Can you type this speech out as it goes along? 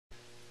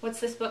What's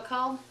this book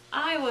called?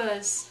 I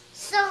Was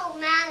So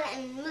Mad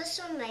and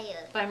Mercer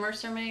Mayer. by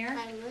Mercer Mayer.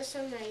 By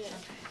Mercer Mayer.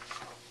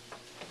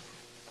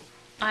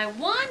 I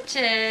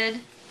wanted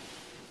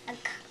A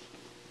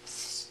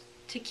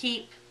to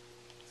keep.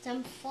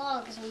 Some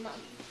frogs,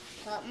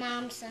 but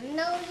Mom said,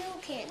 no, you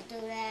can't do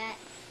that.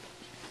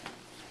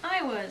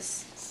 I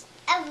was.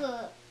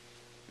 Ever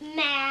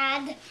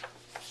mad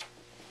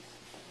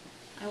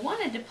I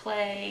wanted to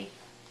play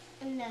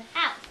in the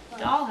house.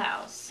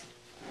 Dollhouse.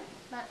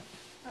 But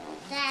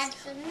Dad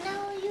said,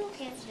 no, you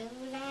can't do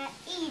that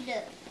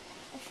either.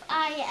 If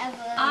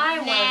I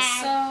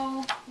was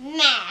so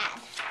mad.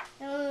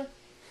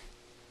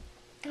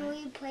 Can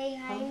we play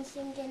hide and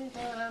seek in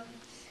the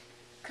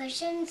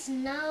cushions?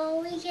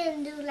 No, we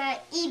can't do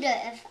that either.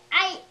 If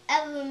I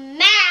ever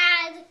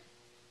mad.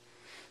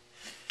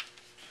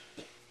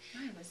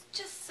 I was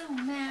just so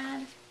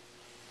mad.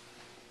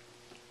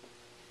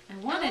 I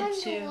wanted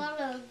to.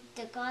 Water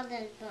the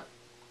garden, but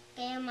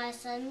Grandma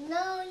said,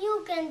 no,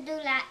 you can do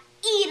that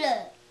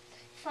either.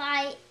 If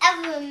I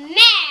ever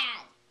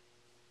mad.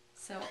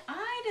 So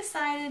I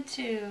decided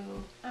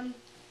to.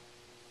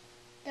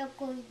 They're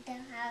going to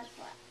house.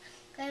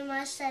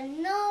 Grandma said,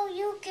 no,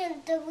 you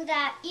can do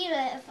that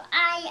either. If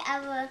I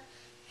ever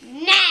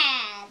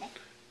mad.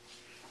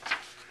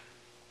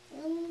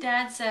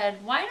 Dad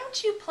said, why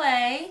don't you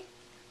play?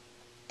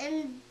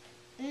 In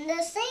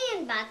the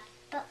sandbox,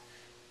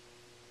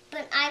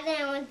 but I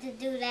didn't want to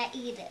do that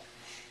either.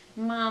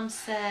 Mom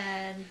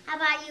said, How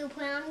about you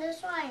play on the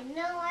slide?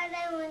 No, I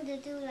didn't want to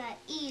do that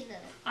either.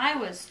 I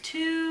was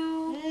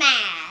too.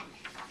 Mad.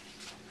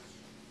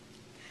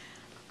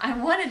 I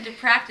wanted to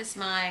practice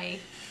my.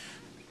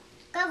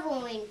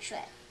 Governing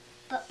trick.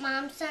 But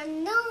Mom said,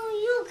 no,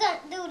 you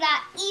can't do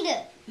that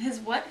either. His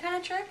what kind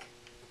of trick?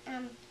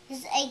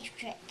 His egg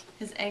trick.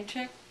 His egg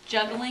trick?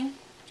 Juggling?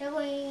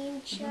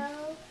 Juggling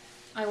show.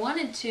 I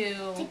wanted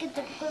to. Take it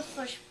to good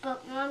fish,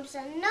 but Mom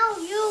said, no,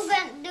 you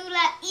can't do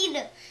that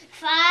either.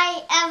 If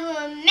I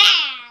ever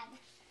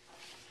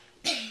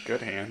mad.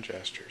 Good hand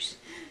gestures.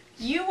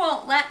 You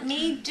won't let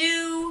me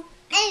do.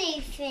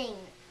 Anything.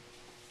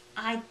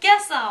 I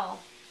guess I'll.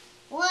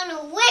 Run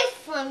away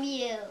from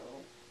you.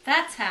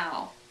 That's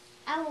how.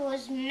 I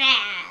was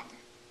mad.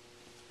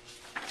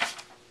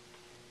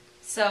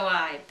 So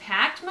I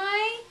packed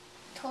my.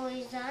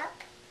 Toys up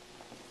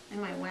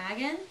In my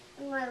wagon.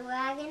 in my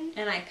wagon.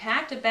 And I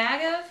packed a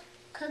bag of.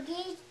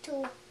 Cookies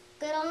to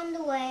get on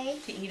the way.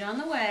 To eat on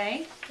the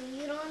way. To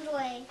eat on the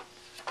way.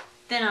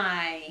 Then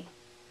I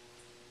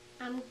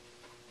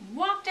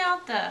walked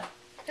out the.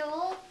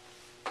 Joel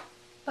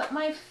But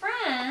my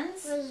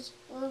friends.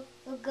 were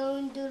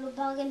going to the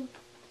park and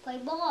play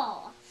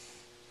ball.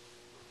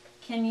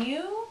 Can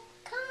you?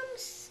 Come,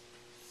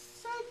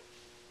 said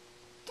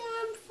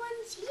Tom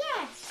friends,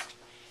 yes.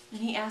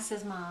 And he asked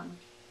his mom,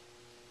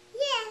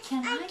 Yes.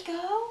 can I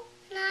go?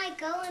 Can I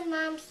go? And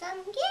Mom said,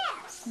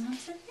 yes. And I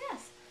said,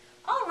 yes.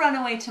 I'll run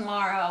away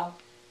tomorrow.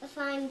 If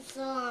I'm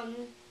so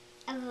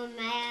ever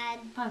mad.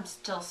 I'm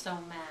still so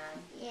mad.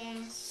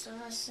 Yes,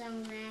 so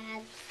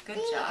mad. Good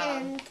The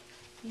job. end.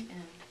 The end.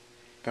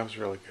 That was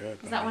really good.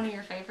 Is that one of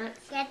your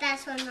favorites? Yeah,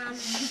 that's what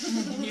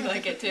Mom You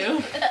like it too?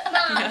 Mom.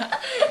 Yeah.